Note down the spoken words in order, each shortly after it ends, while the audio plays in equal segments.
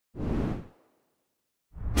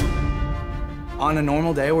On a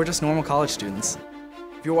normal day, we're just normal college students.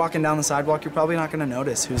 If you're walking down the sidewalk, you're probably not going to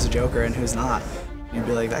notice who's a joker and who's not. You'd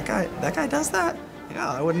be like, that guy does that? Yeah,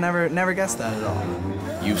 I would never guess that at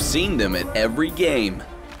all. You've seen them at every game.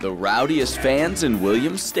 The rowdiest fans in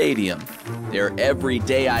Williams Stadium. Their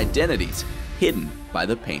everyday identities hidden by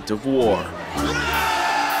the paint of war.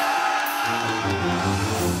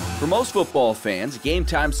 For most football fans, game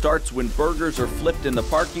time starts when burgers are flipped in the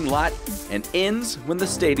parking lot and ends when the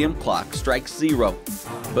stadium clock strikes 0.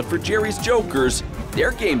 But for Jerry's Jokers,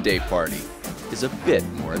 their game day party is a bit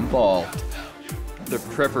more involved. The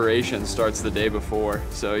preparation starts the day before,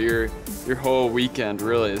 so your whole weekend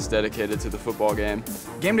really is dedicated to the football game.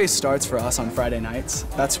 Game day starts for us on Friday nights.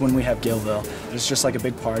 That's when we have Gillville. There's just like a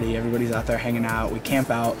big party, everybody's out there hanging out, we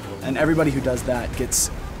camp out, and everybody who does that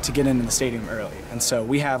gets to get into the stadium early. And so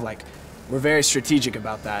we have we're very strategic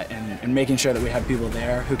about that and making sure that we have people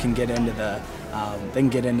there who can get into the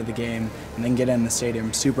game and then get in the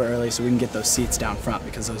stadium super early so we can get those seats down front,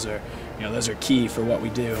 because those are key for what we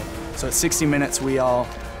do. So at 60 minutes we all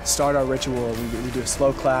start our ritual. We do a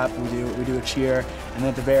slow clap, we do a cheer, and then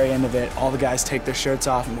at the very end of it, all the guys take their shirts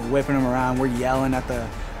off and we're whipping them around. We're yelling at the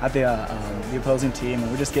opposing team, and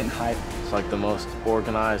we're just getting hyped. It's like the most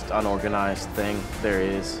organized, unorganized thing there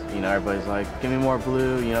is. You know, everybody's like, give me more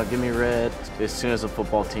blue, you know, give me red. As soon as the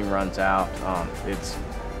football team runs out, it's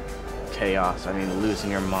chaos. I mean, losing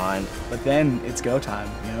your mind. But then it's go time.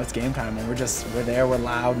 You know, it's game time, and we're there, we're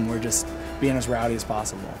loud, and we're just being as rowdy as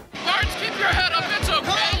possible. Guards, keep your head up. It's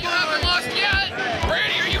okay. You haven't lost yet.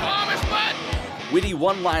 Brady, are you Amish, bud? Witty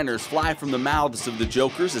one-liners fly from the mouths of the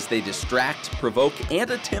Jokers as they distract, provoke, and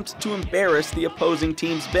attempt to embarrass the opposing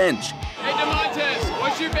team's bench. Hey, DeMontes,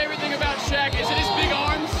 what's your favorite thing about Shaq? Is it his big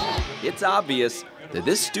arms? It's obvious that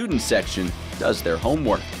this student section does their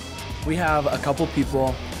homework. We have a couple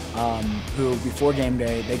people who, before game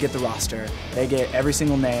day, they get the roster. They get every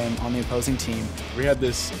single name on the opposing team. We had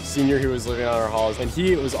this senior who was living on our halls, and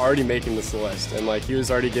he was already making this list, and he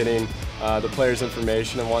was already getting the players'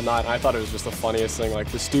 information and whatnot. And I thought it was just the funniest thing,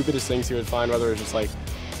 the stupidest things he would find, whether it was just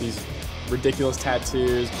these ridiculous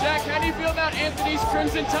tattoos. Jack, how do you feel about Anthony's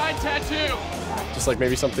Crimson Tide tattoo? Just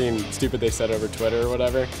maybe something stupid they said over Twitter or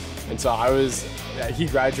whatever. And so he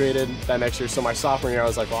graduated that next year, so my sophomore year I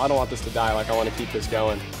was like, well, I don't want this to die, I want to keep this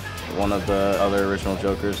going. One of the other original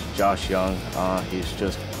Jokers, Josh Young, he's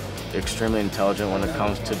just extremely intelligent when it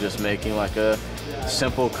comes to just making a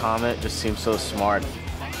simple comment, just seems so smart.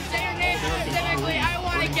 Say your name specifically, I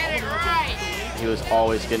want to get it right. He was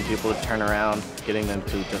always getting people to turn around, getting them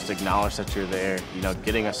to just acknowledge that you're there, you know,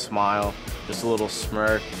 getting a smile, just a little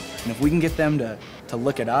smirk. And if we can get them to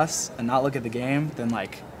look at us and not look at the game, then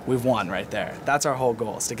we've won right there. That's our whole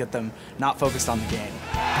goal, is to get them not focused on the game.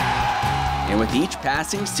 And with each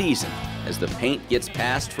passing season, as the paint gets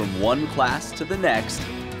passed from one class to the next,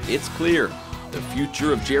 it's clear the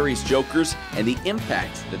future of Jerry's Jokers and the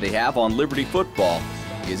impact that they have on Liberty football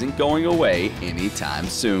isn't going away anytime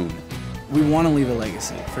soon. We want to leave a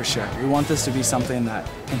legacy, for sure. We want this to be something that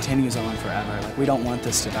continues on forever. We don't want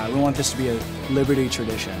this to die. We want this to be a Liberty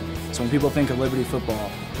tradition. So when people think of Liberty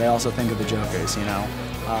football, they also think of the Jokers, you know?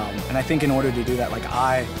 And I think in order to do that,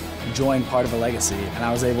 I joined part of a legacy, and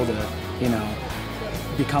I was able to,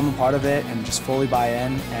 become a part of it and just fully buy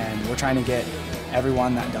in, and we're trying to get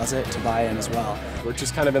everyone that does it to buy in as well. We're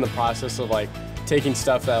just kind of in the process of taking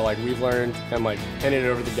stuff that we've learned and handing it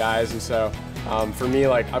over to the guys. And so for me,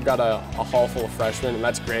 I've got a hall full of freshmen, and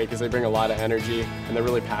that's great because they bring a lot of energy and they're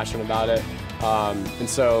really passionate about it. And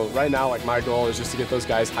so right now, my goal is just to get those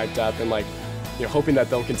guys hyped up and hoping that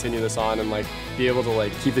they'll continue this on and be able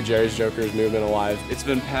to keep the Jerry's Jokers movement alive. It's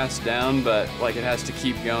been passed down, but it has to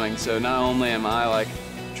keep going. So not only am I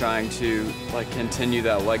trying to continue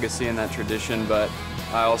that legacy and that tradition, but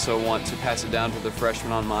I also want to pass it down to the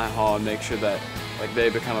freshmen on my hall and make sure that they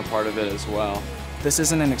become a part of it as well. This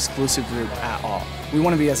isn't an exclusive group at all. We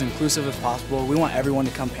want to be as inclusive as possible. We want everyone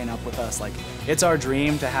to come paint up with us. It's our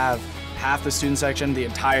dream to have half the student section, the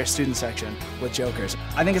entire student section with Jokers.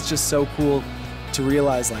 I think it's just so cool to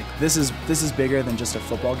realize this is bigger than just a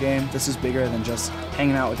football game. This is bigger than just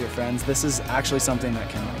hanging out with your friends. This is actually something that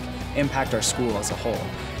can impact our school as a whole.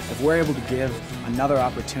 If we're able to give another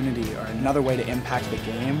opportunity or another way to impact the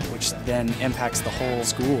game, which then impacts the whole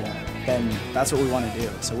school, then that's what we want to do.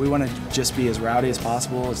 So we want to just be as rowdy as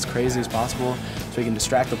possible, as crazy as possible, so we can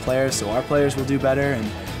distract the players, so our players will do better,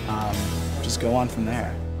 and just go on from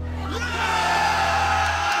there.